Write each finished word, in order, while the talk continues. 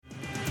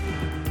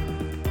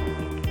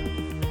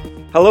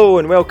Hello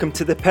and welcome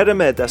to The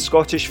Pyramid, a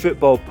Scottish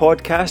football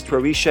podcast where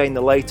we shine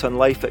the light on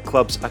life at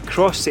clubs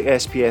across the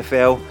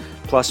SPFL,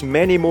 plus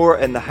many more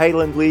in the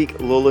Highland League,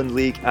 Lowland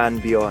League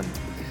and beyond.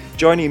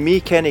 Joining me,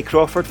 Kenny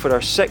Crawford, for our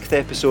 6th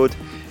episode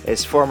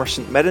is former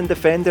St Mirren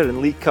defender and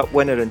League Cup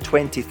winner in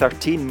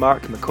 2013,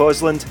 Marc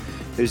McAusland,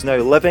 who's now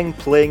living,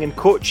 playing and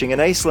coaching in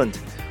Iceland.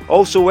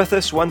 Also with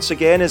us once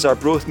again is our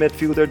Arbroath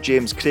midfielder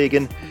James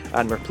Craigen,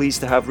 and we're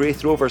pleased to have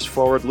Raith Rovers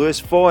forward Lewis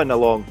Vaughan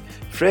along,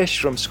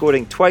 fresh from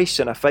scoring twice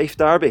in a Fife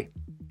derby.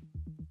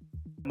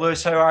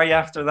 Lewis, how are you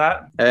after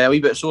that? A wee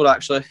bit sore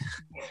actually.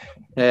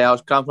 I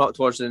was cramping up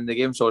towards the end of the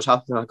game, so I was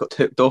happy when I got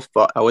tipped off,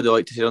 but I would have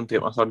liked to see them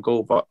take my third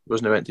goal, but it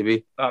wasn't meant to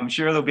be. I'm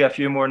sure there'll be a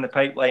few more in the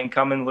pipeline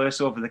coming,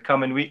 Lewis, over the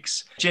coming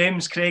weeks.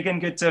 James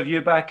Craigen, good to have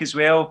you back as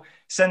well.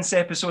 Since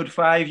episode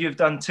 5, you've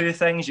done 2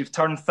 things. You've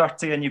turned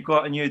 30 and you've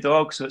got a new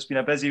dog, so it's been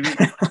a busy week.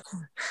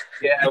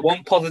 Yeah,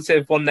 one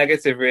positive, one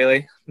negative,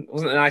 really. It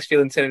wasn't a nice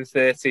feeling turning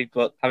 30,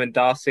 but having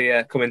Darcy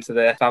come into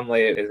the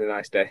family is a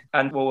nice day.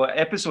 And well,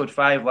 episode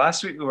 5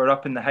 last week, we were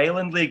up in the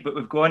Highland League, but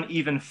we've gone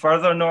even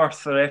further north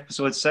for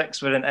episode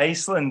 6. We're in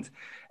Iceland,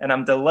 and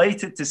I'm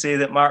delighted to say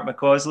that Marc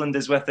McAusland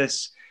is with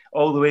us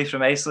all the way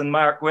from Iceland.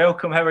 Marc,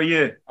 welcome. How are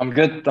you? I'm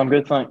good,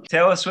 thanks.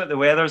 Tell us what the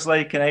weather's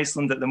like in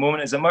Iceland at the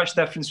moment. Is it much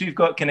difference? We've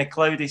got kind of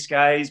cloudy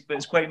skies, but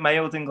it's quite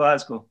mild in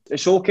Glasgow.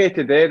 It's okay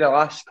today. The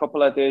last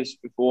couple of days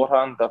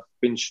beforehand have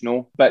been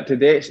snow, but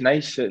today it's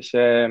nice. It's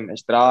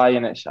dry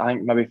and it's, I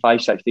think, maybe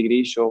 5-6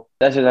 degrees. So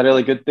this is a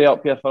really good day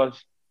up here for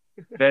us.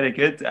 Very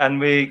good. And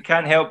we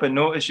can't help but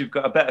notice you've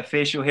got a bit of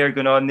facial hair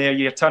going on there.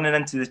 You're turning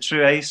into the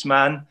true Ice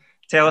Man.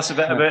 Tell us a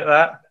bit about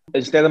that.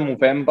 Instead of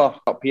November,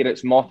 up here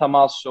it's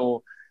Mortimer,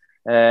 so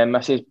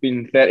this has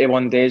been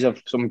 31 days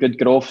of some good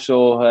growth,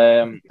 so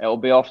it'll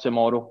be off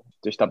tomorrow.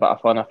 Just a bit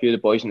of fun. A few of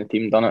the boys in the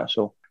team done it,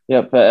 so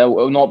yeah, but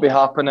it'll not be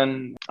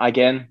happening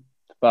again,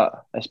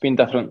 but it's been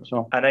different.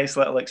 So a nice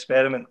little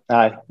experiment.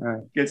 Aye.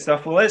 Good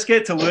stuff. Well, let's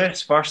get to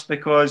Lewis first,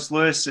 because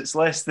Lewis, it's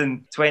less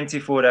than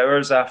 24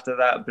 hours after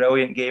that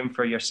brilliant game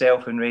for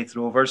yourself and Raith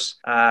Rovers.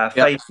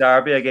 Fife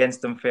derby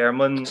against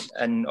Dunfermline,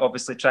 and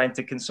obviously trying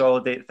to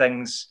consolidate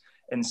things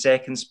in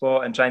second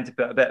spot and trying to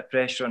put a bit of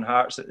pressure on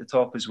Hearts at the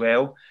top as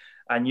well.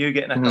 And you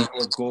getting a couple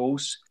of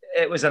goals.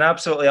 It was an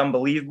absolutely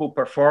unbelievable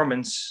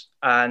performance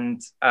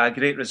and a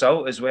great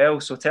result as well.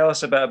 So tell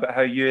us a bit about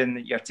how you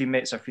and your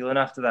teammates are feeling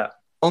after that.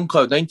 On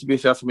cloud 9, to be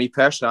fair, for me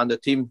personally and the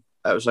team,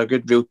 it was a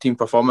good real team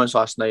performance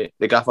last night.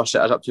 The gaffer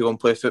set us up to go and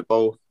play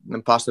football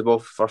and pass the ball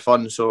for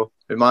fun, so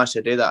we managed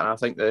to do that, and I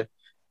think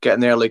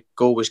getting the early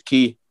goal was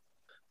key.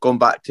 Going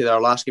back to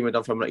their last game we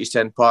done from East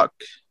End Park,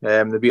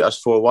 they beat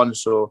us 4-1,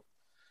 so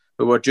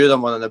we were due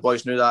them one, and the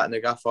boys knew that, and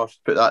the gaffer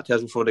put that to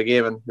us before the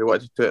game, and we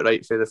wanted to put it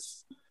right for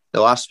the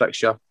last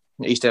fixture.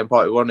 East End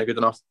Park, we weren't good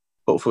enough.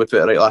 Hopefully we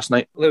put it right last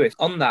night. Lewis,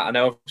 on that, I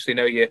know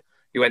obviously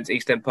you went to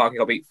East End Park and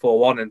got beat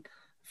 4-1, and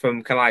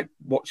from kind of like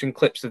watching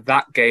clips of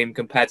that game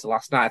compared to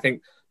last night, I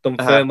think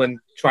Dunfermline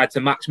tried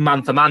to match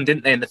man for man,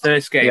 didn't they, in the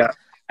first game? Yeah.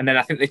 And then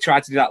I think they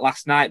tried to do that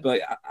last night, but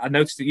I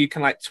noticed that you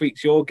can like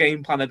tweak your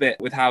game plan a bit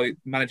with how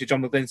manager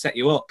John McGlynn set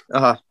you up.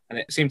 And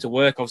it seemed to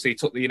work. Obviously, he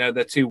took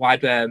the 2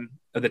 wide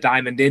of the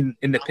diamond in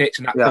the pitch,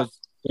 and that caused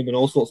him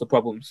all sorts of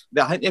problems.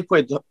 Yeah, I think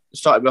they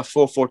started with a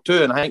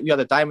 4-4-2, and I think we had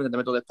a diamond in the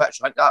middle of the pitch.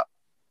 I think that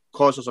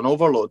caused us an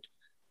overload.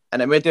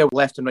 And it made their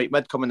left and right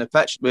mid come in the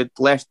pitch. We'd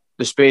left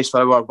the space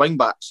for our wing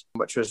backs,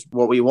 which was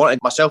what we wanted.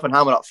 Myself and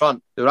Hammer up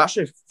front, they were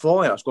actually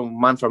following us, going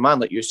man for man,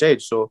 like you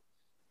said. So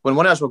when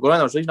one of us were going in,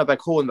 I was leaving a big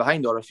hole in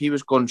behind, or if he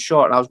was going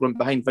short and I was going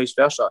behind, vice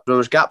versa. There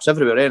was gaps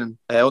everywhere in.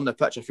 On the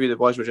pitch, a few of the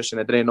boys were just in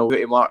the drain, who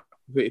to mark,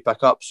 who to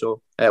pick up.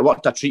 So it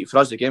worked a treat for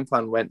us. The game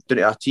plan went down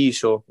to a T,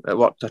 so it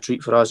worked a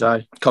treat for us.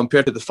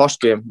 Compared to the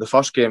first game,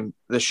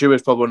 the shoe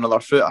was probably on another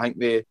foot. I think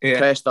they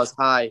pressed us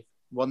high,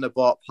 won the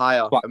ball up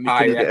higher, and we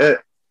couldn't get it.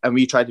 And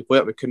we tried to play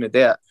it, we couldn't do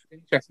it.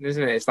 Interesting,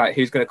 isn't it? It's like,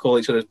 who's going to call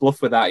each other's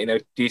bluff with that? You know,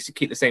 do you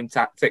keep the same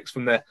tactics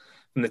from the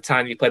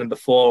time you played them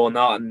before or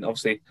not? And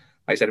obviously,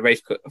 like I said,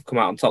 Raith have come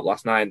out on top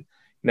last night.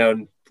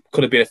 And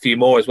could have been a few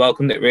more as well,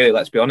 couldn't it? Really,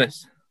 let's be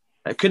honest.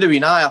 It could have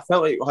been. I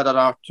felt like we had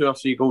another 2 or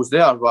 3 goals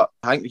there, but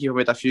I think the keeper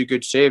made a few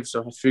good saves,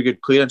 or a few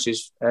good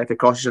clearances to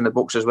crosses in the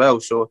box as well.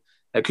 So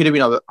it could have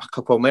been a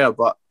couple more,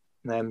 but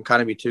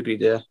can't be too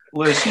greedy there.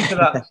 Lewis, see for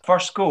that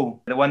first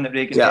goal, the one that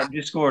Regan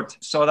Hendry scored,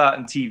 saw that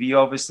on TV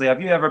obviously.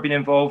 Have you ever been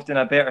involved in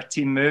a better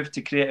team move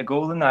to create a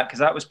goal than that? Because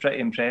that was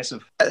pretty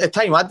impressive. At the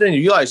time, I didn't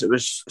realise it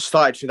was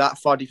started through that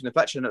far deep in the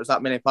pitch, and it was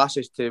that many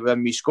passes to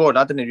when we scored.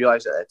 I didn't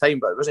realise it at the time,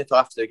 but it wasn't until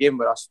after the game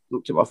where I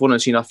looked at my phone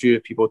and seen a few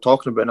people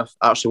talking about it, and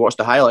I actually watched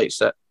the highlights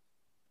that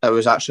it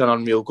was actually an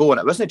unreal goal. And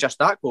it wasn't just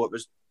that goal, it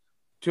was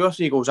 2 or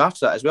 3 goals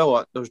after that as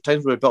well. There was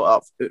times where we built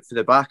up for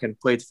the back and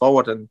played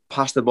forward and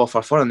passed the ball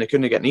for fun, and they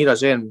couldn't get near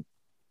us in.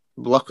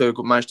 Luckily,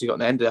 we managed to get on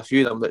the end of a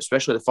few of them, but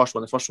especially the first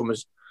one. The first one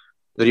was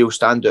the real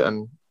standout,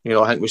 and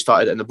I think we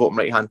started in the bottom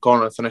right-hand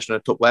corner and finished in the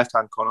top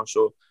left-hand corner.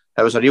 So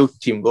it was a real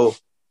team goal.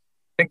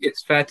 I think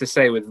it's fair to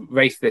say with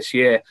Raith this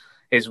year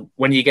is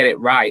when you get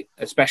it right,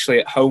 especially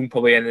at home,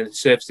 probably, and the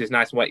surface is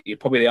nice and wet, you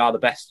probably are the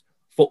best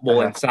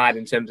football inside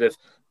in terms of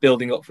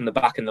building up from the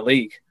back in the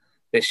league.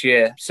 this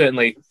year.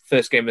 Certainly,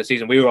 first game of the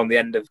season, we were on the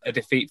end of a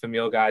defeat from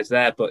your guys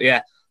there. But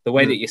yeah, the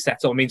way that you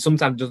set up, I mean,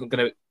 sometimes it doesn't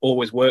going to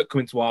always work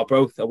coming to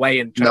Arbroath away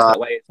and transport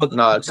away. But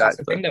exactly. That's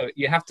the thing, though.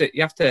 You have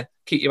to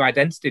keep your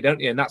identity, don't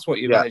you? And that's what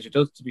your manager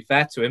does. To be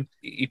fair to him,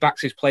 he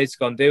backs his players to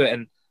go and do it.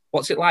 And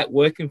what's it like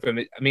working for him?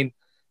 I mean,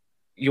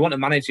 you want a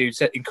manager who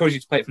encourages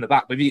you to play it from the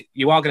back, but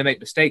you are going to make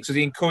mistakes. Does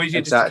he encourage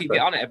you just to keep it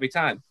on it every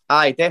time?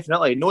 Aye,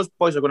 definitely. He knows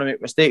boys are going to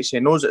make mistakes. He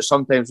knows that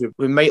sometimes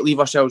we might leave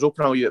ourselves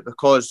open a little bit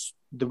because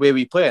the way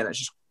we play, and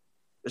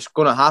it's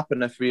going to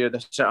happen if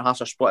the centre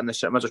halves are split and the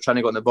centre mids are trying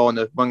to get on the ball and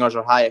the wingers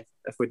are high.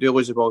 If we do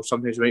lose the ball,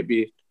 sometimes we might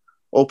be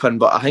open.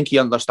 But I think he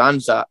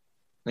understands that,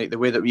 like the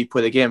way that we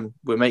play the game,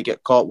 we might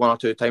get caught one or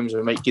two times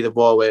and we might give the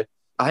ball away.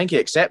 I think he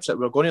accepts that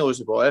we're going to lose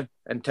the ball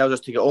and tells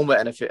us to get on with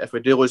it. And if we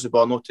do lose the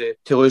ball, not to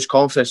lose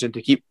confidence and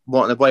to keep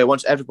wanting the ball. He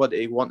wants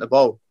everybody to want the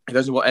ball. He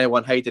doesn't want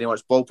anyone hiding. He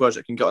wants ball players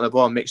that can get on the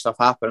ball and make stuff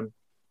happen.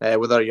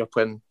 Whether you're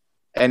playing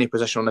any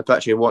position on the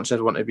pitch, he wants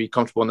everyone to be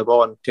comfortable on the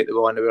ball and take the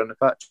ball anywhere on the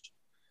pitch.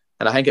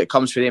 And I think it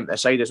comes for them to the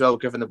side as well,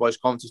 giving the boys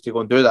confidence to go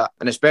and do that.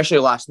 And especially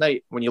last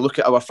night, when you look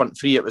at our front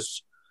three, it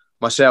was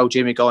myself,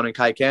 Jamie Gullen and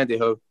Kai Kennedy,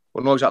 who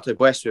were not exactly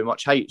blessed with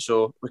much height.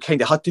 So we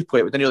kind of had to play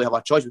it. We didn't really have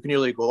a choice. We couldn't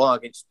really go along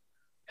against,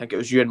 I think it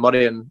was you and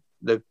Murray and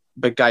the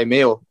big guy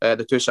Mayo,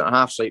 the two centre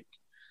halves. Like,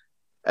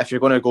 if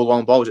you're going to go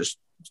long balls, it's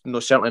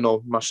certainly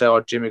no Marcel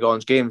or Jamie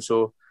Gullen's game.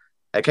 So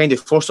it kind of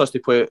forced us to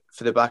play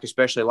for the back,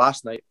 especially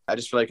last night. I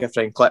just feel like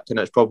everything clicked and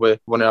it's probably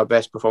one of our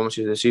best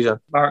performances of the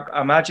season. Mark,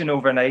 I imagine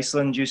over in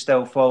Iceland you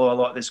still follow a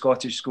lot of the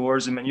Scottish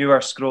scores, and when you are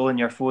scrolling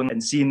your phone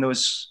and seeing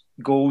those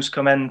goals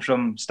come in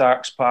from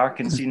Starks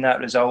Park and seeing that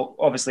result,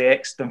 obviously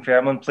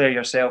ex-Dunfermline player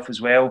yourself as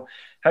well,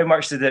 how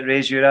much did it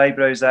raise your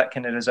eyebrows, that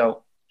kind of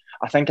result?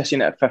 I think I seen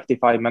it at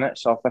 55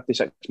 minutes or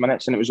 56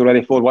 minutes and it was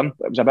already 4-1.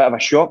 It was a bit of a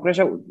shock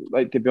result,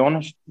 like, to be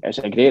honest. It's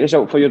a great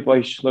result for your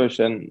boys, Lewis,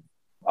 and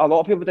a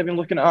lot of people would have been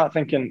looking at that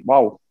thinking,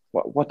 wow,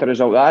 what a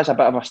result that is. A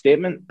bit of a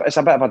statement, but it's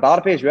a bit of a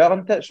derby as well,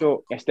 isn't it?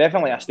 So it's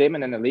definitely a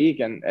statement in the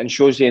league and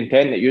shows the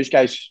intent that you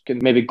guys can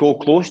maybe go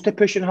close to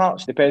pushing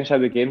Hearts. Depends how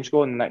the games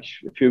go in the next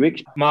few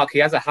weeks. Mark, he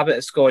has a habit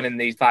of scoring in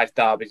these 5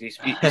 derbies.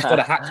 He's got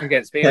a hat-trick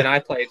against me when I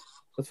played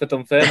for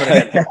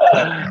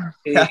Dunfermline.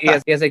 He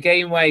has a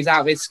game where he's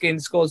out of his skin,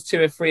 scores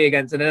 2 or 3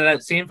 against, and then I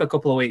don't see him for a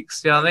couple of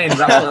weeks. Do you know what I mean?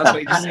 That's what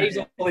he just saves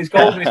all his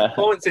goals and his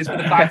performances for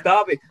the 5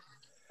 derby.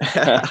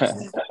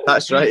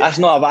 That's right. That's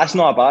not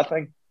a bad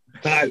thing.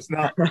 No, it's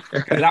not.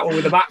 That one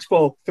with the match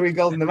ball, 3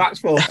 goals in the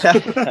match ball.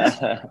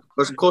 It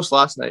was close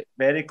last night.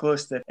 Very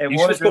close to it. You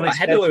was really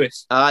ahead of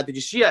Lewis. Did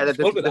you see it?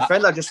 The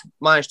defender just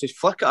managed to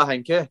flick it, I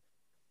think.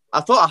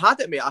 I thought I had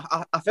it, mate.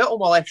 I felt on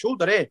my left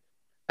shoulder,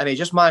 and he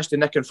just managed to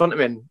nick in front of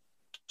me and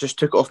just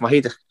took it off my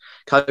head. I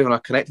can't even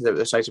have connected it with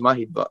the size of my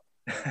head, but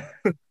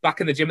back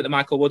in the gym at the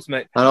Michael Woods,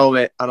 mate. I know,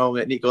 mate.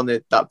 Need to go on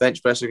that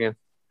bench press again.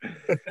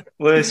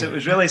 Lewis, it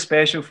was really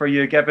special for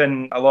you,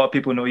 given a lot of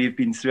people know you've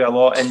been through a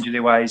lot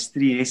injury-wise,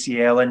 3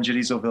 ACL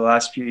injuries over the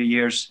last few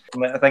years.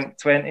 I think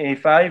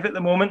 25 at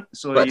the moment.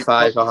 So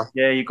 25,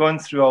 you've gone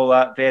through all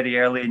that very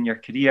early in your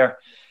career.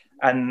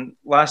 And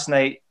last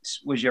night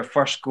was your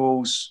first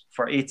goals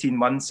for 18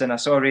 months. And I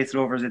saw Raith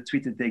Rovers had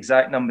tweeted the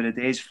exact number of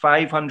days,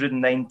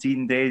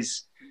 519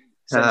 days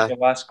since your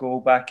last goal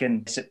back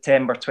in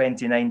September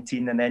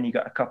 2019. And then you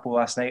got a couple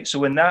last night. So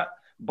when that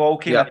ball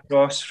came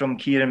across from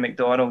Kieran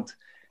McDonald,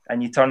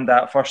 and you turned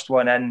that first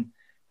one in,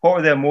 what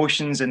were the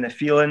emotions and the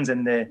feelings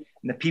and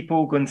the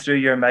people going through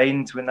your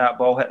mind when that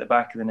ball hit the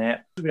back of the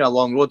net? It's been a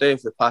long road, for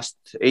the past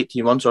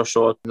 18 months or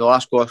so. The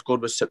last goal I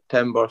scored was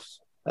September.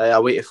 I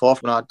waited for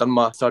when I'd done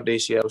my 3rd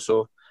ACL.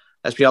 So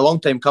it's been a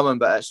long time coming,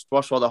 but it's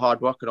worth all the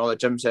hard work and all the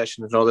gym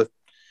sessions and all the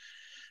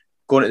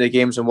going to the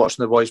games and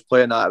watching the boys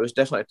playing that. It was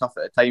definitely tough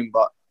at the time,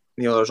 but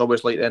there's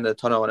always light at the end of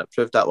the tunnel, and it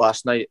proved that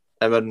last night.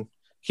 And when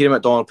Kieran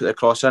McDonald put the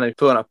cross in, he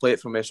put on a plate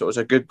for me, so it was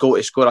a good goal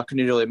to score. I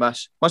couldn't really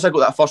miss. Once I got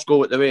that first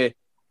goal out the way,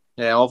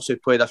 I obviously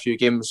played a few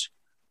games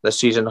this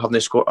season, I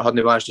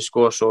hadn't managed to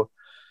score, so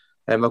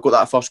I got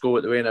that first goal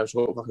out the way, and I was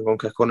hoping I could go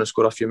and kick on and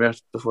score a few more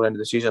before the end of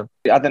the season.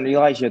 I didn't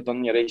realise you'd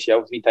done your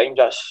ACL 3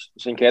 times.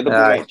 It's incredible,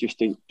 mate, just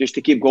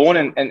to keep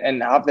going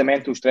and have the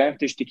mental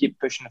strength just to keep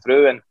pushing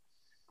through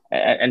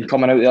and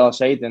coming out the other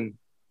side. And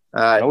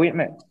brilliant,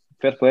 mate.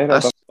 Fair play.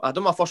 I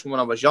done my first one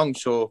when I was young,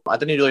 so I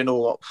didn't really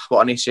know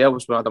what an ACL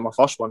was when I done my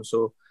first one.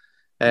 So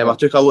I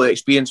took a lot of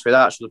experience for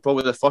that. So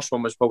probably the first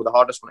one was probably the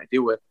hardest one to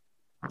deal with.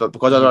 But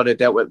because I'd already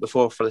dealt with it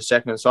before for the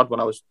second and third one,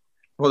 I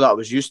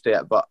was used to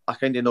it. But I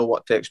kind of know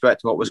what to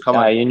expect and what was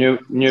coming. You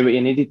knew what you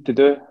needed to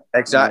do.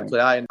 Exactly.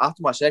 And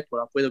after my second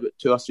one, I played about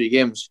 2 or 3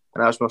 games,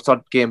 and that was my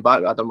 3rd game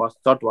back. I done my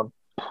 3rd one,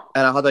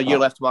 and I had a year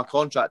left of my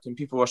contract. And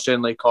people were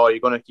saying like, "Oh, you're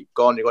going to keep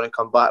going, you're going to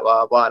come back,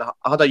 blah blah blah." And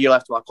I had a year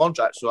left of my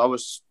contract, so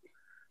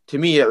to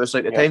me, it was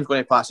like the time's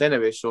going to pass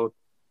anyway. So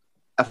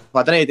if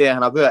I didn't do anything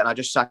about it and I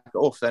just sacked it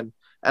off, then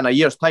in a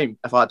year's time,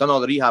 if I had done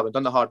all the rehab and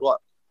done the hard work,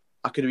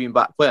 I could have been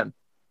back playing.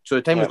 So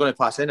the time was going to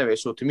pass anyway.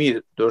 So to me,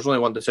 there was only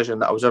one decision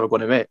that I was ever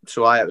going to make.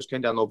 So it was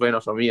kind of a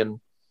no-brainer for me. And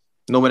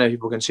no many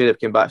people can say they've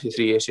come back to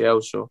 3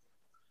 ACLs. So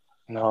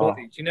do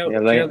you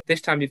know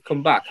this time you've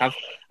come back?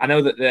 I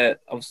know that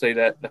obviously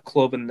the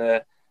club and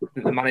the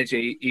the manager,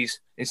 he's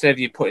instead of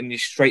you putting you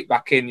straight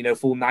back in,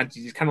 full 90s,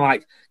 he's kind of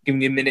like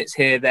giving you minutes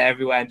here, there,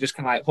 everywhere, and just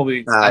kind of like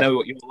probably I know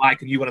what you're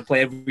like, and you want to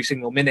play every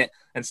single minute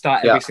and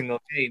start every single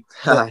game.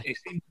 But it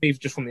seems to me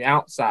just from the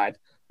outside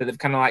that they've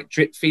kind of like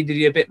drip feeded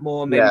you a bit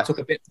more, maybe took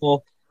a bit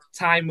more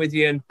time with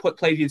you and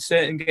played you in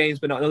certain games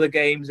but not in other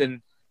games,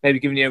 and maybe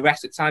giving you a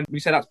rest at times. Would you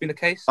say that's been the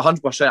case?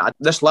 100%.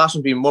 This last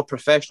one's been more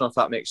professional, if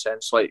that makes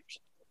sense. Like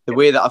the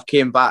way that I've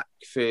came back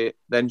for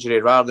the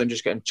injury, rather than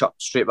just getting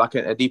chucked straight back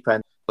into the deep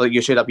end. Like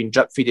you said, I've been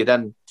drip feeded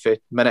in for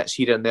minutes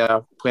here and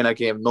there, playing a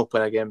game, not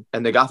playing a game.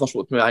 And the gaffer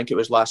spoke to me, I think it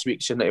was last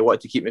week, saying that he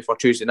wanted to keep me for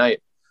Tuesday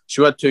night.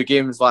 So we had 2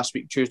 games last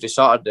week, Tuesday,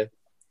 Saturday.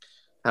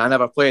 And I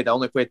never played. I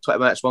only played 20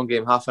 minutes one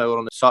game, half an hour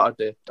on the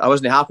Saturday. I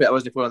wasn't happy I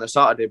wasn't playing on the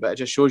Saturday, but it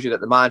just shows you that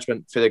the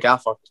management for the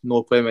gaffer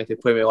no playing me to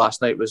play me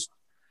last night was,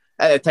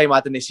 at the time I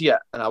didn't see it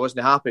and I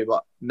wasn't happy,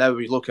 but now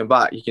looking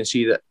back you can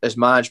see that his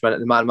management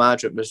and the man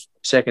management was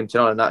second to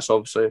none, and that's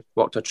obviously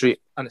worked a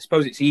treat. And I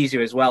suppose it's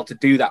easier as well to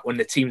do that when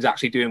the team's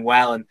actually doing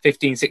well and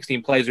 15,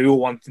 16 players are all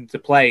wanting to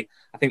play.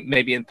 I think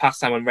maybe in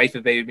past time when Raith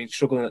have been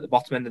struggling at the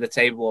bottom end of the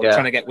table or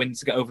trying to get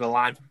wins to get over the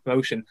line for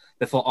promotion,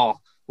 they thought,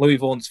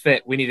 Lewis Vaughan's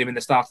fit, we need him in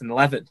the starting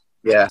 11.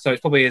 Yeah. So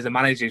it's probably as a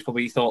manager, he's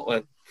probably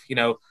thought,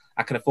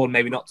 I can afford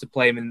maybe not to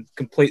play him in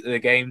completely the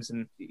games,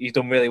 and he's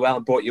done really well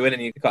and brought you in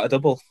and you got a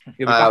double. You'll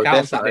be back out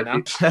on Saturday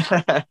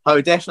now. I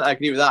would definitely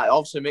agree with that. It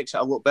obviously makes it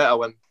a lot better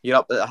when you're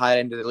up at the higher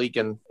end of the league,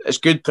 and it's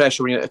good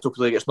pressure when you're at the top of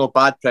the league. It's not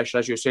bad pressure,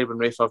 as you say, when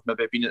Raith have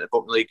maybe been at the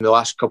bottom of the league in the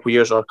last couple of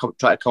years or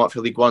try to come up for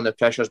League One. The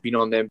pressure's been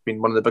on them,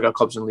 being one of the bigger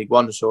clubs in League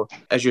One. So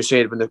as you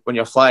said, when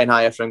you're flying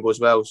high, everything goes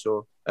well.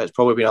 So it's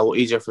probably been a lot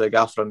easier for the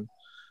gaffer and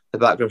the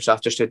background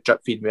staff just to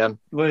drip feed me in.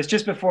 Lewis,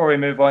 just before we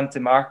move on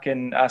to Mark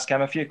and ask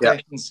him a few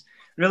questions,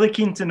 really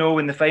keen to know,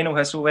 when the final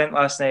whistle went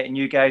last night and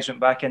you guys went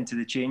back into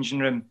the changing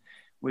room,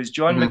 was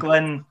John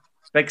McGlynn,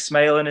 big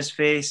smile on his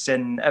face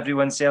and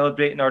everyone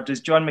celebrating, or does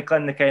John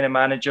McGlynn the kind of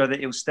manager that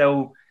he'll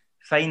still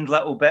find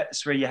little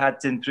bits where you had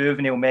to improve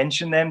and he'll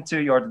mention them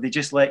to you, or did they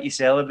just let you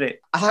celebrate?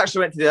 I actually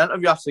went to the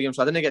interview after the game,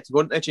 so I didn't get to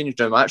go into the changing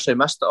room. I actually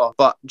missed it all.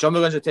 But John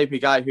McGlynn's the type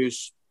of guy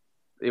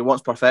he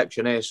wants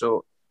perfection,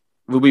 so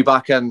we'll be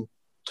back in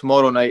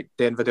tomorrow night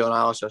doing video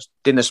analysis,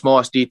 doing the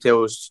smallest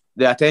details.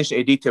 The attention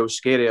to detail is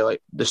scary,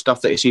 like the stuff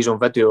that he sees on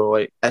video,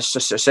 like it's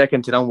just a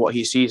second to none what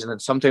he sees, and then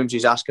sometimes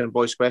he's asking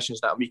boys questions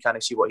that we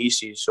can't see what he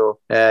sees. So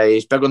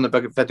he's big on the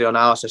big video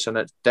analysis, and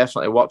it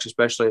definitely works,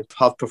 especially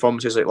have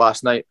performances like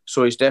last night.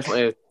 So he's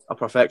definitely a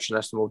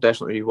perfectionist, and we'll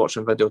definitely be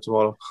watching video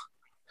tomorrow.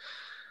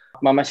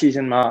 My missus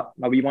and my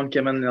wee one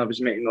came in and I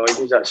was making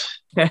noises.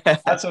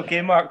 That's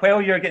okay, Mark.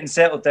 While you're getting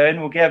settled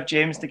down, we'll give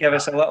James to give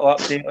us a little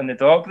update on the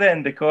dog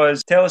then,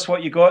 because tell us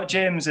what you got,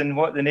 James, and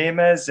what the name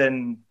is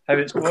and how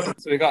it's going.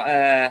 So we got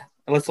a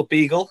little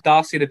beagle,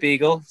 Darcy the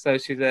beagle. So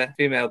she's a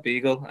female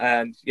beagle,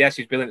 and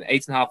she's brilliant,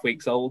 8.5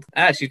 weeks old.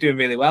 She's doing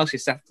really well.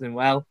 She's settling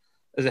well.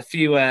 There's a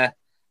few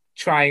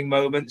trying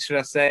moments, should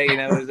I say.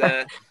 There's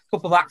a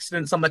couple of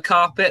accidents on the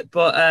carpet,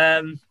 but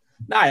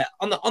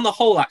on the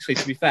whole, actually,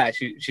 to be fair,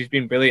 she's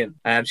been brilliant.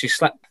 She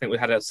slept. I think we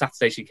had a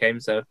Saturday she came,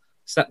 so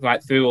slept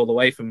right through all the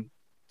way from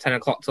 10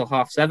 o'clock till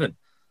 7:30.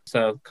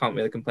 So can't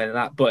really complain of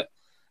that. But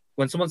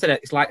when someone said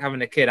it's like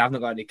having a kid, I've not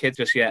got any kids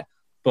just yet,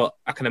 but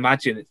I can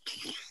imagine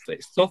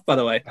it's tough. By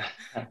the way,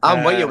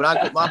 I'm with you. When I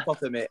got my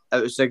puppy, mate,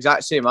 it was the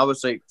exact same. I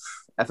was like,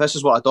 if this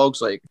is what a dog's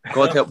like,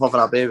 God help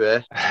having a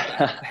baby.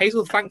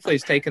 Hazel, thankfully,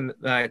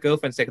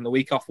 girlfriend's taken the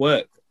week off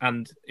work,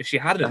 and if she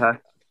hadn't.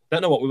 I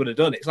don't know what we would have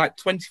done. It's like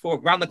 24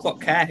 round-the-clock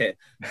care here.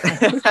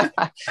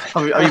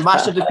 Have you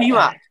mastered the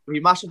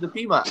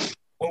PMAT?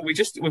 Well,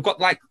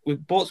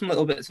 we've bought some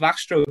little bits of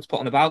Astro to put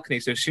on the balcony.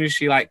 So as soon as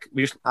she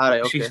she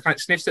kind of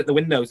sniffs at the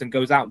windows and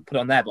goes out and put it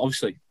on there. But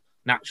obviously,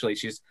 naturally,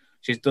 she's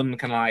done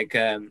kind of like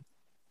a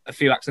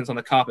few accents on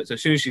the carpet. So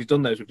as soon as she's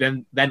done those, we've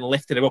then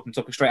lifted her up and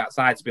took her straight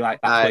outside to be like,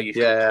 that's where you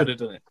could have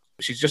done it.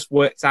 She's just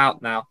worked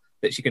out now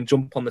that she can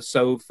jump on the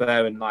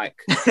sofa and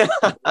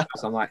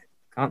so I'm like,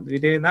 can't be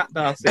doing that,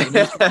 Darcy.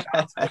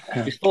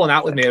 She's falling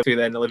out with me through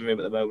there in the living room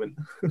at the moment.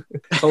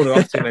 Told her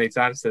off too many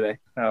times today.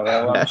 Oh,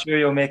 well, I'm sure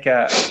you'll make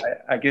a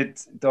good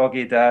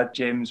doggy dad,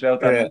 James. Well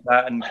done with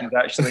that, and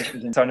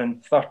congratulations on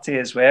turning 30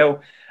 as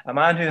well. A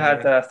man who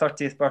had a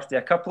 30th birthday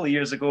a couple of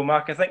years ago.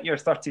 Mark, I think you're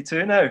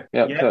 32 now.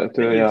 Yep,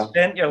 32, You've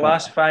spent your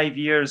last 5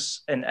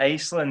 years in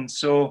Iceland.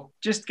 So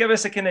just give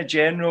us a kind of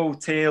general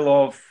tale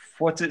of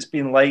what it's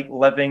been like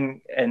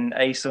living in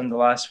Iceland the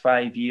last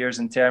 5 years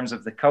in terms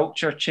of the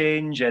culture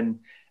change, and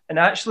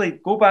actually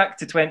go back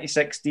to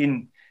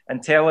 2016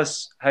 and tell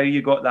us how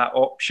you got that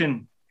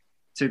option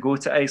to go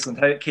to Iceland,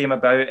 how it came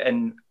about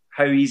and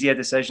how easy a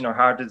decision or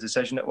hard a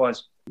decision it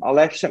was. I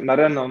left St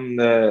Mirren on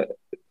the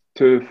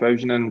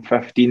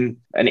 2015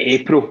 in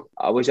April.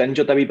 I was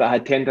injured a wee bit, I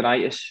had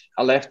tendinitis.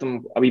 I left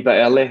them a wee bit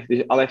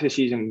early. I left the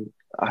season,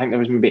 I think there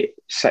was maybe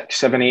 6,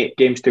 7, 8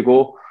 games to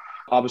go.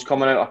 I was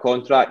coming out of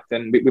contract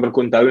and we were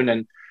going down,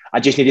 and I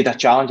just needed a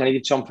challenge. I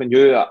needed something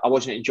new. I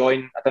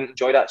didn't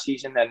enjoy that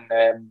season,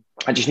 and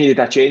I just needed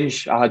a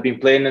change. I had been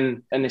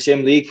playing in the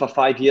same league for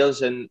 5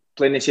 years and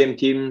playing the same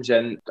teams,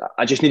 and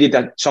I just needed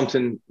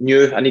something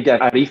new. I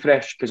needed a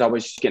refresh because I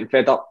was getting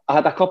fed up. I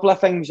had a couple of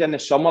things in the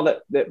summer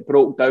that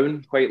broke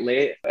down quite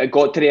late. It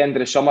got to the end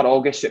of the summer,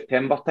 August,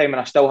 September time,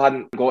 and I still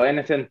hadn't got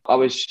anything. I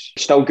was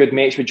still good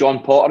mates with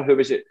John Potter, who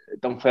was at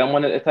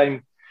Dunfermline at the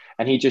time,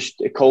 and he just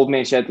called me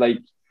and said, like,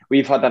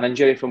 we've had an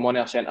injury from one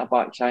of our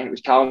centre-backs. I think it was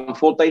Callum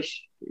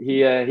Fordyce.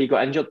 He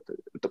got injured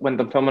when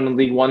Dunfermline in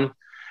League One,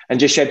 and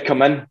just said,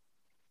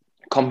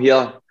 come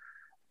here,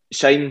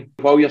 sign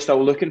while you're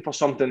still looking for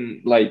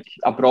something like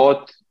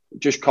abroad.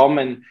 Just come,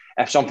 and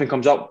if something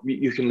comes up,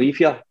 you can leave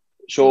here.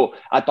 So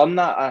I done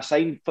that. I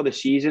signed for the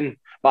season,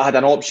 but I had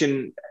an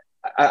option.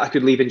 I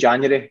could leave in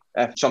January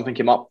if something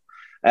came up,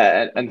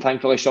 and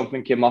thankfully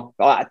something came up.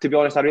 To be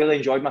honest, I really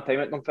enjoyed my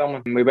time at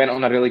Dunfermline. We went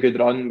on a really good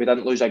run. We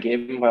didn't lose a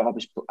game while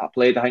I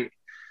played. I think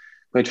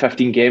we had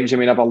 15 games and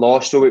we never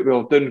lost, so we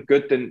were doing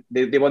good, and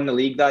they won the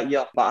league that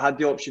year. But I had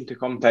the option to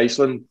come to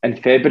Iceland in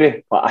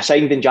February. But I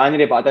signed in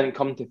January, but I didn't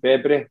come to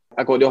February.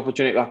 I got the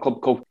opportunity at a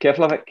club called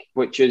Keflavik,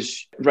 which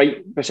is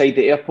right beside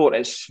the airport.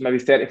 It's maybe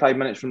 35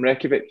 minutes from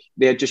Reykjavik.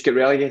 They had just got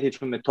relegated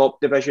from the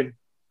top division,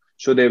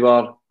 so they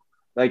were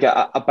like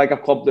a bigger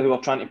club who were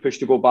trying to push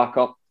to go back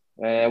up.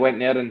 I went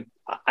there, and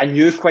I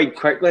knew quite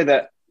quickly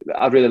that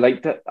I really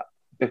liked it.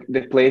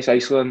 The place,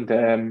 Iceland,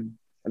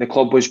 the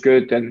club was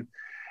good, and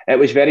it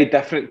was very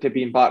different to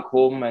being back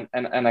home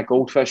and a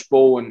goldfish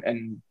bowl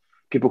and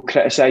people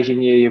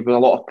criticising you. You have a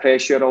lot of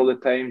pressure all the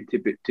time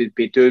to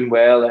be doing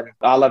well. And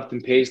I lived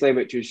in Paisley,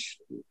 which was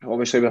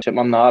obviously with St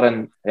Mirren,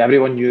 and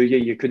everyone knew you.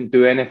 You couldn't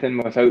do anything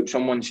without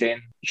someone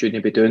saying, you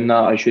shouldn't be doing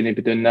that, or you shouldn't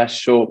be doing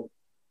this. So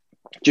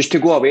just to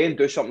go away and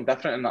do something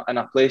different in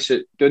a place,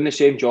 doing the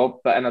same job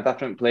but in a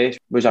different place,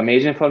 was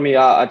amazing for me.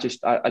 I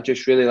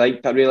just really liked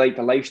it. I really liked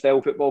the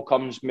lifestyle. Football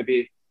comes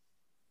maybe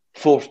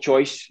fourth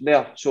choice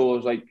there, so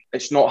it's like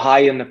it's not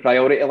high in the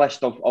priority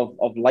list of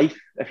life,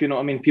 if you know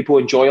what I mean. People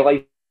enjoy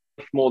life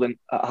more than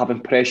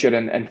having pressure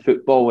in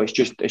football. It's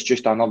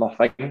just another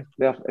thing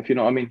there, if you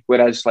know what I mean.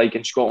 Whereas like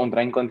in Scotland or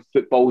England,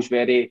 football's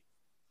very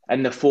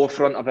in the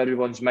forefront of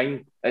everyone's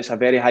mind. It's a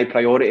very high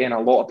priority in a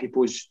lot of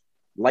people's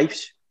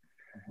lives.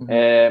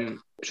 Mm-hmm.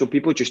 So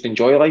people just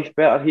enjoy life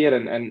better here,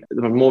 and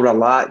they're more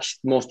relaxed,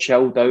 more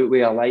chilled out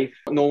way of life.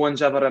 No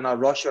one's ever in a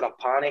rush or a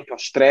panic or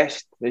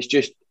stressed. It's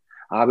just,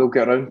 I will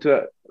get around to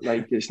it.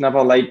 Like, it's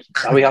never like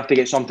we have to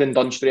get something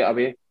done straight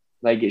away.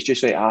 Like, it's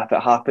just like, if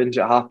it happens,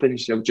 it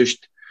happens. You're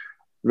just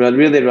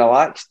really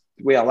relaxed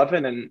way of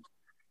living,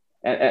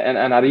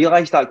 and I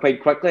realised that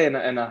quite quickly,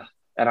 and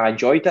I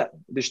enjoyed it.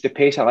 Just the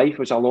pace of life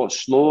was a lot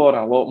slower,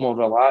 a lot more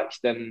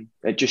relaxed, and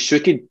it just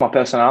suited my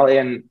personality.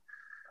 And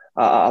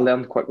I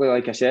learned quickly,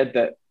 like I said,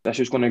 that this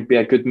was going to be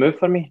a good move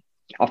for me.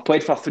 I've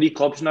played for 3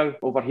 clubs now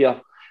over here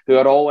who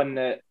are all in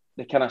the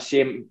kind of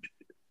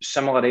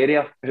similar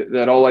area.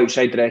 They're all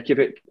outside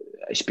Reykjavik.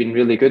 It's been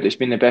really good. It's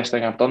been the best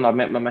thing I've done. I've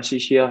met my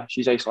missus here.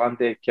 She's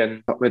Icelandic,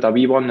 and with a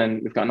wee one,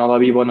 and we've got another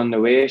wee one on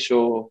the way.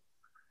 So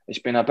it's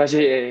been a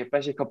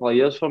busy couple of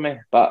years for me,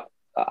 but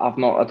I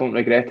don't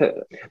regret it.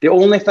 The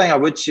only thing I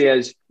would say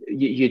is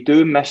you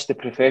do miss the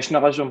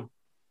professionalism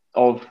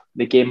of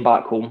the game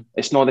back home.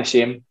 It's not the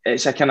same.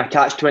 It's a kind of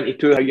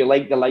catch-22, how you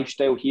like the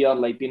lifestyle here,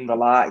 like being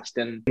relaxed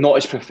and not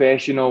as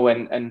professional,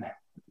 and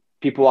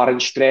people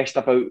aren't stressed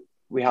about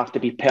we have to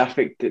be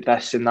perfect at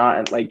this and that,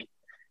 and like,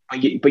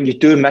 but you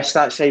do miss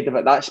that side of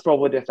it. That's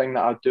probably the thing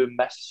that I do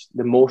miss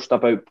the most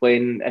about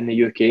playing in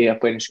the UK or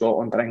playing in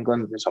Scotland or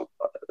England.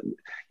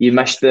 You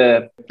miss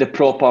the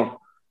proper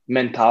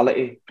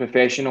mentality,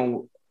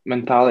 professional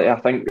mentality. I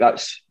think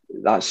that's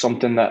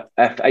something that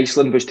if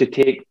Iceland was to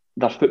take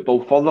their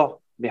football further,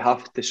 they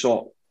have to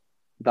sort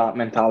that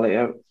mentality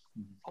out.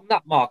 On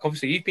that, Mark,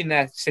 obviously you've been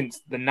there since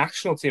the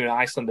national team in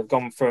Iceland have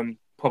gone from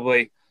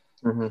probably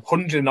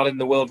 100 not in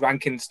the world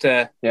rankings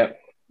to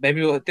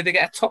maybe, did they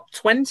get a top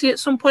 20 at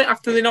some point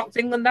after they knocked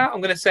England out?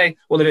 I'm going to say,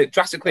 well, they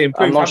drastically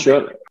improved. I'm not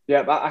sure.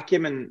 Yeah, but I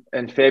came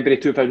in February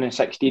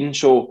 2016,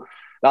 so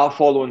that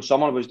following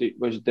summer was the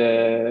Euros.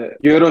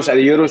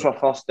 The Euros were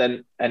first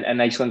in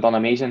Iceland, done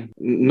amazing.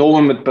 No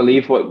one would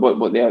believe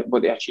what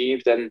they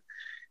achieved, and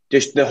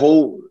just the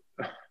whole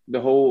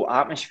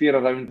atmosphere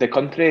around the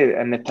country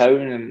and the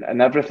town and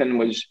everything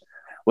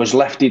was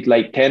lifted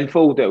like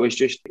tenfold. It was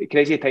just a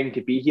crazy time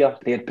to be here.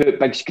 They had put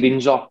big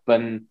screens up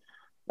and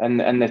in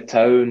the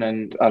town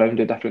and around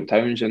the different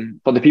towns,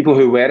 and for the people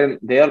who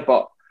weren't there,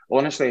 but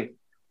honestly,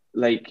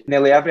 like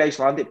nearly every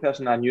Icelandic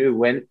person I knew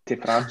went to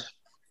France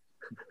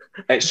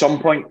at some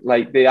point.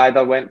 Like, they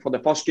either went for the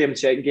first game,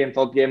 second game,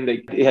 third game.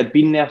 They had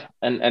been there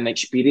and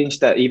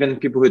experienced it. Even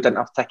people who didn't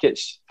have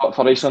tickets. But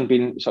for Iceland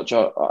being such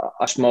a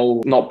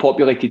small, not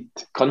populated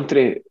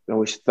country, there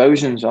was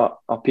thousands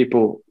of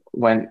people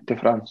went to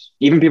France.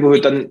 Even people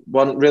who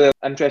weren't really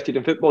interested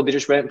in football, they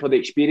just went for the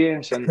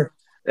experience, and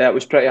it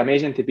was pretty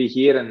amazing to be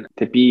here and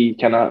to be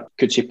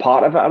could say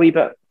part of it a wee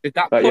bit. Did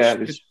that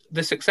push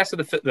the success of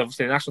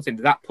obviously the national team?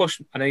 Did that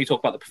push? I know you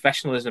talk about the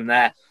professionalism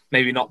there,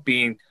 maybe not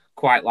being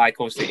quite like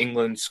obviously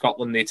England,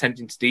 Scotland, the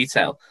attention to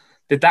detail.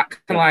 Did that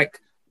kind of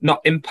like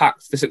not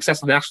impact the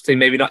success of the national team,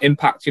 maybe not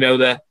impact,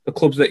 the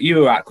clubs that you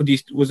were at?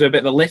 Was there a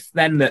bit of a lift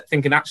then that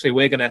thinking, actually,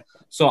 we're going to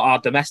sort our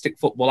domestic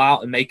football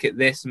out and make it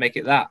this and make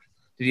it that?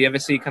 Did you ever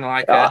see kind of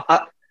like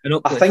an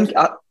uplift?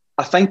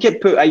 I think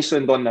it put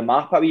Iceland on the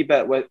map a wee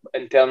bit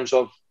in terms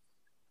of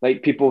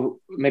like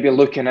people maybe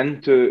looking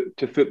into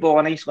football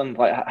in Iceland.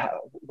 Like,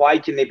 why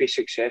can they be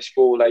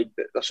successful? Like,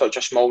 they're such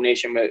a small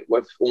nation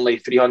with only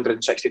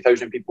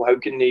 360,000 people. How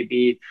can they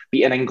be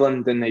beating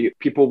England? And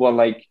people were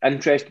like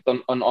interested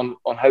on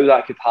how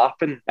that could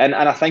happen. And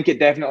I think it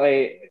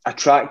definitely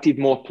attracted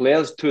more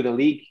players to the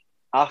league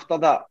after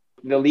that.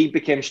 The league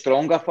became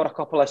stronger for a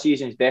couple of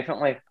seasons,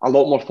 definitely. A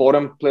lot more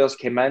foreign players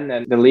came in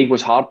and the league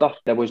was harder.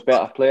 There was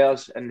better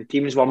players and the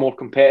teams were more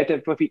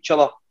competitive with each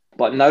other.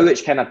 But now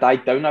it's kind of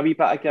died down a wee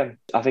bit again.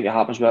 I think it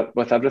happens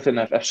with everything.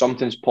 If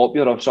something's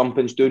popular or if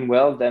something's doing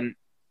well, then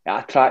it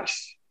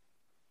attracts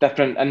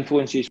different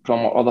influences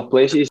from other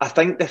places. I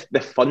think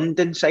the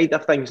funding side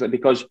of things,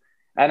 because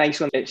in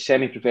Iceland it's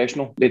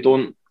semi-professional. They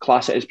don't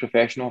class it as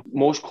professional.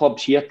 Most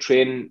clubs here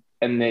train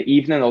in the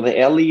evening or the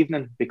early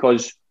evening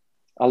because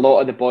a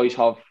lot of the boys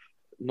have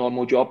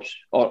normal jobs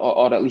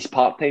or at least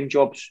part-time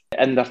jobs,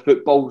 and their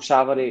football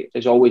salary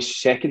is always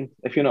second,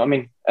 if you know what I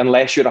mean,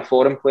 unless you're a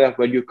foreign player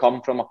where you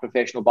come from a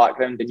professional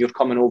background and you're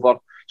coming over,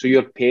 so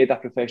you're paid a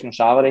professional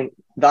salary.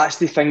 That's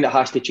the thing that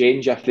has to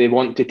change if they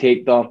want to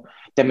take their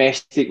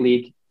domestic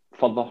league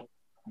further,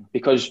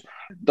 because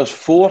there's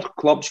 4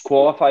 clubs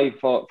qualify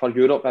for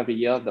Europe every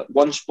year, that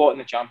 1 spot in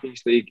the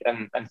Champions League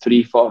and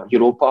 3 for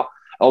Europa.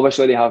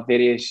 Obviously they have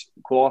various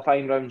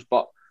qualifying rounds,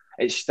 but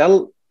it's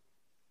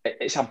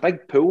a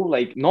big pool.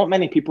 Like, not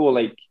many people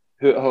like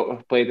who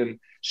have played in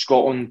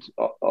Scotland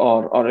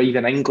or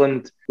even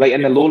England, like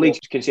in the low leagues,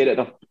 can say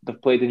that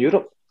they've played in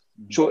Europe.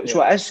 So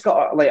it's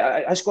got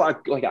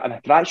an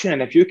attraction,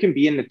 and if you can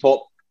be in the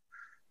top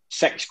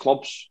 7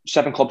 clubs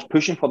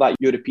pushing for that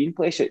European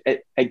place,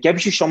 it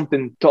gives you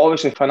something to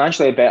obviously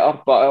financially better,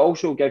 but it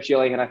also gives you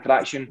like an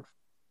attraction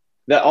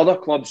that other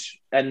clubs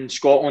in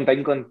Scotland,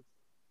 England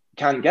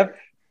can't give.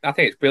 I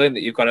think it's brilliant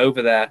that you've gone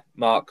over there,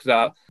 Mark, because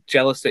I'm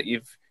jealous that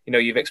you've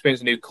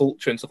experienced a new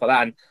culture and stuff like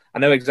that. And I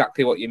know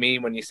exactly what you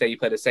mean when you say you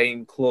play the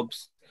same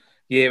clubs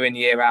year in,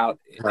 year out,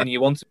 and you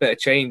want a bit of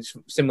change.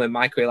 Similar in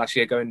my career last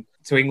year, going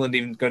to England,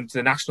 even going to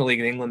the National League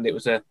in England, it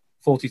was a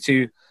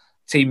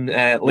 42-team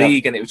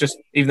league, and it was just,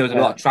 even though there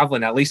was a lot of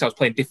travelling, at least I was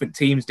playing different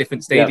teams,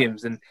 different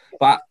stadiums.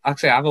 But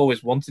actually, I've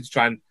always wanted to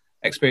try and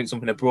experience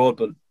something abroad,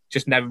 but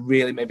just never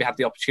really maybe had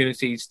the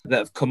opportunities that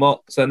have come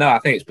up. So no, I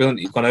think it's brilliant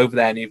that you've gone over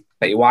there and you've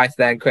met your wife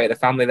there and created a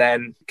family there.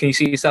 And can you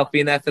see yourself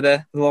being there for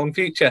the long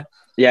future?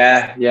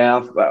 Yeah.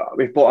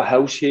 We've bought a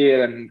house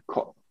here and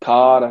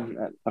car,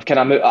 and I've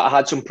kind of moved. I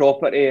had some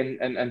property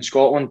in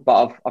Scotland,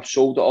 but I've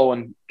sold it all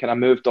and kind of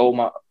moved all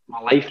my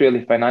life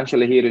really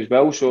financially here as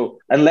well. So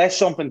unless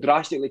something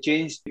drastically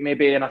changed,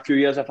 maybe in a few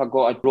years if I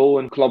got a role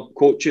in club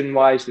coaching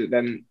wise,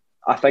 then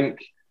I think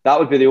that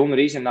would be the only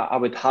reason that I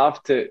would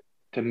have to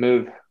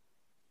move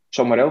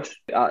somewhere else.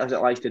 As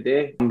it lies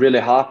today, I'm really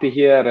happy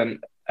here, and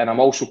I'm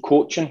also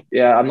coaching.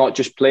 Yeah, I'm not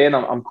just playing,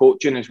 I'm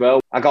coaching as well.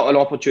 I got an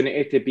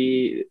opportunity to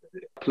be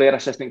player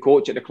assistant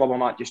coach at the club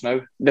I'm at just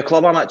now. The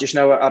club I'm at just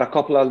now are a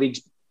couple of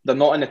leagues. They're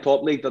not in the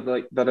top league,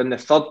 they're in the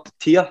 3rd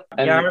tier.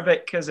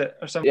 Järvik, is it?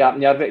 Or something? Yeah,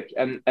 Järvik.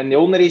 And the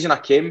only reason I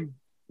came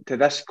to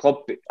this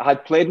club, I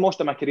had played most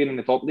of my career in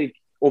the top league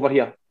over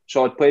here.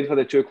 So I'd played for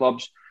the 2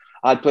 clubs.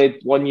 I'd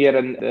played 1 year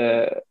in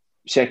the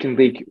 2nd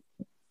league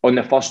on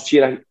the first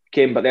year I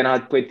came, but then I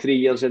had played 3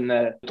 years in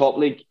the top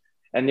league.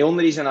 And the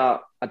only reason I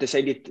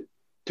decided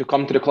to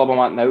come to the club I'm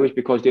at now is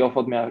because they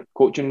offered me a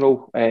coaching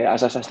role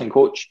as assistant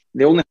coach.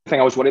 The only thing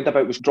I was worried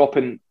about was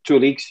dropping 2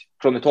 leagues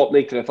from the top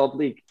league to the 3rd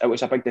league. It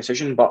was a big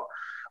decision, but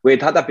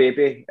we'd had a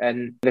baby,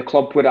 and the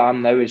club where I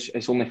am now is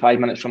only 5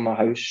 minutes from my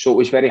house. So it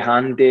was very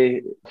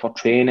handy for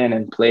training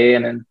and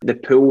playing. And the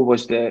pool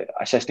was the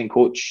assistant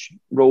coach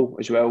role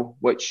as well,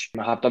 which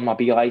I have done my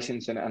B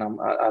licence and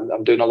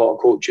I'm doing a lot of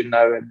coaching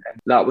now. And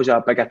that was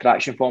a big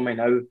attraction for me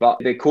now. But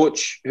the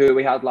coach who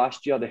we had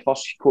last year, the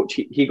first coach,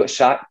 he got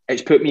sacked.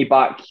 It's put me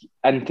back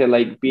into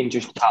like being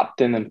just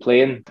captain and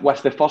playing.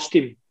 With the first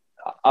team,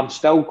 I'm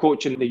still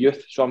coaching the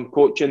youth. So I'm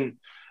coaching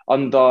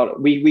under,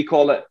 we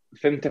call it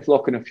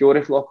Femteflokker and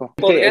Fjoriflokker.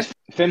 Okay, it's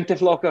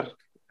Femteflokker.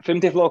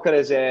 Femteflokker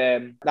is,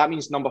 that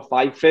means number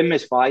 5. Fem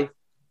is 5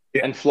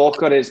 and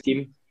Flokker is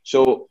team.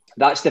 So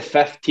that's the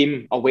 5th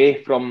team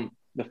away from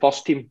the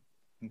first team.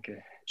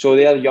 Okay. So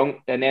they're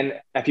young. And then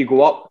if you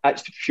go up,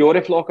 it's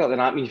Fjoriflokker, then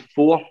that means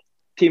 4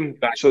 team.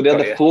 So they're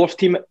the 4th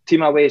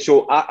team away.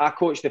 So I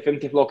coach the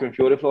Femteflokker and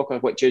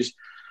Fjoriflokker, which is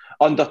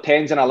under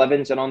 10s and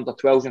 11s and under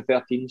 12s and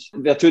 13s.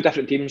 They're 2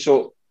 different teams.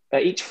 So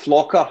at each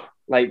flocker,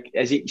 like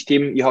as each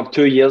team, you have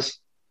 2 years.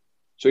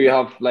 So you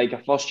have like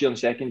a first year and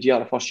second year,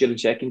 a first year and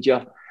second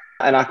year.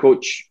 And I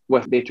coach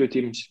with the 2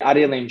 teams. I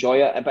really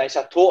enjoy it, but it's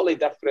a totally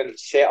different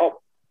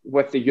setup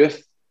with the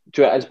youth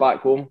to it is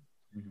back home.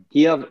 Mm-hmm.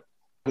 Here,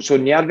 so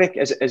Järvik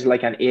is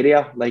like an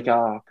area, like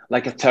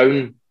a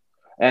town.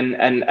 And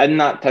in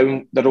that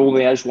town, there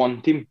only is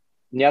 1 team,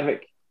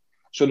 Järvik.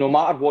 So no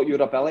matter what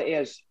your ability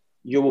is,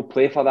 you will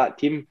play for that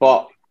team.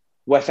 But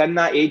within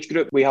that age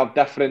group, we have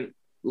different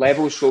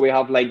levels. So we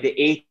have like the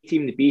A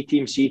team, the B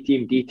team, C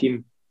team, D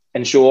team,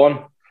 and so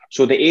on.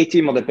 So the A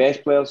team are the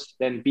best players,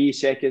 then B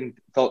second,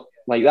 third,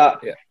 like that.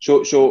 Yeah.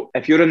 So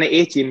if you're in the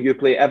A team, you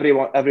play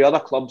every other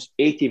club's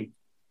A team.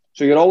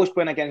 So you're always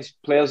playing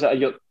against players that are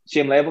your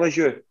same level as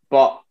you,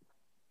 but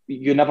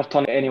you never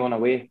turn anyone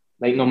away.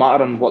 Like, no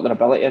matter on what their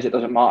ability is, it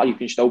doesn't matter, you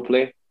can still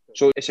play.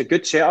 So it's a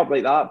good setup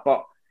like that,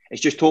 but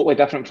it's just totally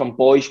different from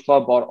boys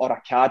club or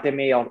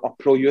academy or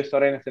pro youth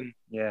or anything.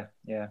 Yeah.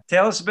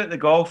 Tell us about the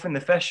golf and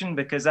the fishing,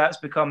 because that's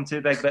become two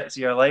big bits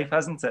of your life,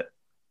 hasn't it?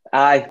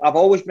 I've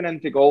always been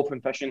into golf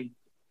and fishing,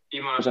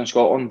 even when I was in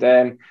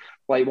Scotland.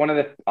 Like, one of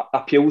the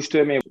appeals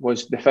to me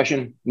was the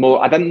fishing.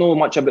 More, I didn't know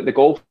much about the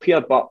golf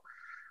here, but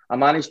I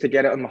managed to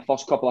get it on my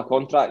first couple of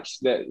contracts.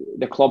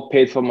 The club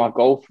paid for my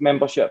golf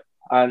membership,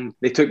 and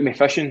they took me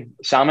fishing,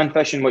 salmon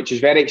fishing, which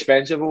is very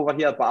expensive over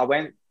here. But I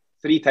went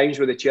 3 times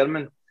with the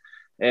chairman,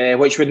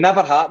 which would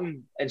never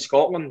happen in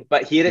Scotland.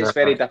 But here it's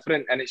very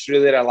different, and it's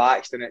really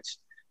relaxed, and it's.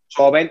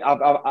 So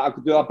I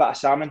do a bit of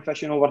salmon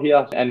fishing over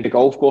here, and the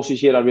golf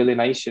courses here are really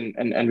nice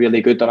and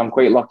really good, and I'm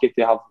quite lucky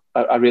to have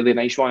a really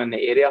nice one in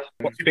the area.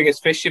 What's the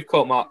biggest fish you've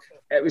caught, Mark?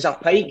 It was a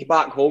pike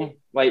back home.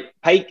 Like,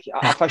 pike,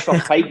 I fished for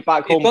pike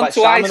back home. You've gone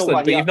to Iceland,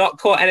 but you've not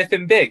caught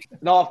anything big?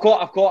 No, I've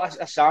caught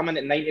a salmon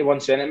at 91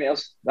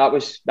 centimetres. That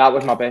was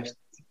my best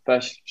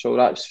fish. So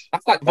that's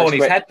like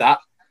Vaughan's head, that.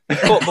 You've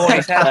caught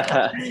Vaughan's head.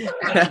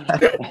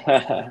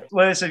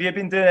 Lewis, have you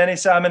been doing any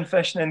salmon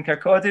fishing in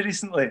Kirkcaldy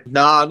recently?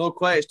 Nah, not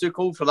quite. It's too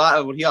cold for that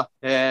over here.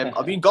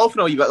 I've been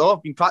golfing all you got though.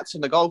 I've been practicing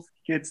the golf.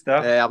 Good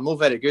stuff. I'm not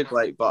very good,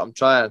 but I'm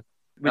trying.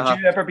 Would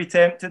you ever be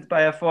tempted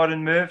by a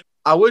foreign move?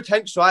 I would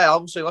think so. I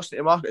obviously listen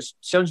to Mark. It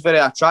sounds very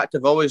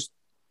attractive. I always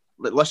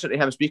listen to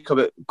him speak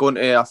about going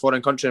to a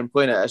foreign country and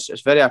playing it.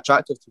 It's very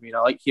attractive to me. And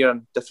I like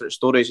hearing different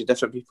stories of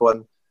different people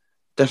and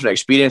different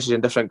experiences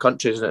in different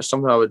countries. And it's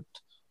something I would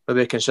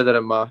maybe consider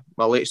in my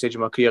late stage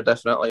of my career,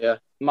 definitely, yeah.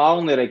 My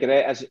only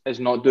regret is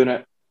not doing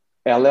it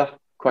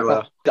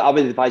quicker. I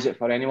would advise it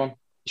for anyone,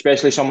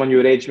 especially someone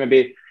your age,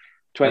 maybe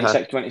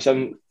 26,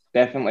 27.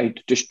 Definitely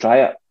just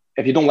try it.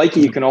 If you don't like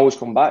it, you can always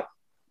come back.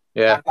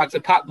 Yeah. My bags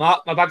are packed,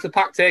 Mark. My bags are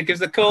packed here.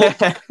 Give us a call.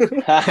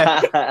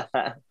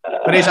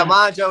 When he's a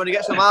manager, when he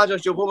gets a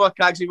manager's job over,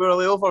 Craigsy, we're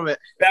really over, mate.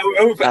 We're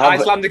over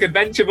Icelandic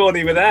adventure,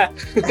 Vaughan, we're there.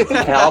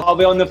 I'll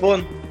be on the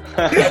phone.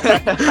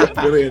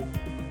 Brilliant.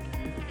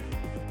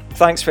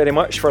 Thanks very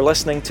much for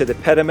listening to The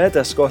Pyramid,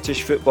 a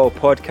Scottish football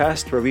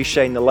podcast where we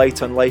shine the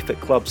light on life at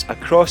clubs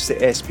across the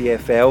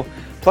SPFL,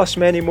 plus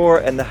many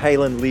more in the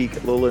Highland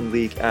League, Lowland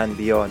League and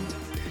beyond.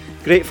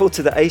 Grateful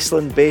to the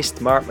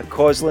Iceland-based Marc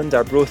McAusland,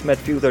 Arbroath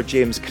midfielder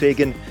James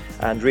Craigen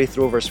and Raith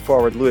Rovers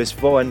forward Lewis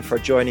Vaughan for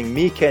joining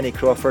me, Kenny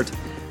Crawford,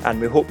 and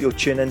we hope you'll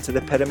tune into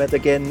The Pyramid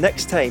again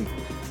next time.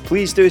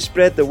 Please do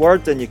spread the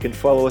word, and you can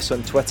follow us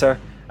on Twitter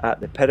at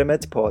The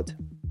Pyramid Pod.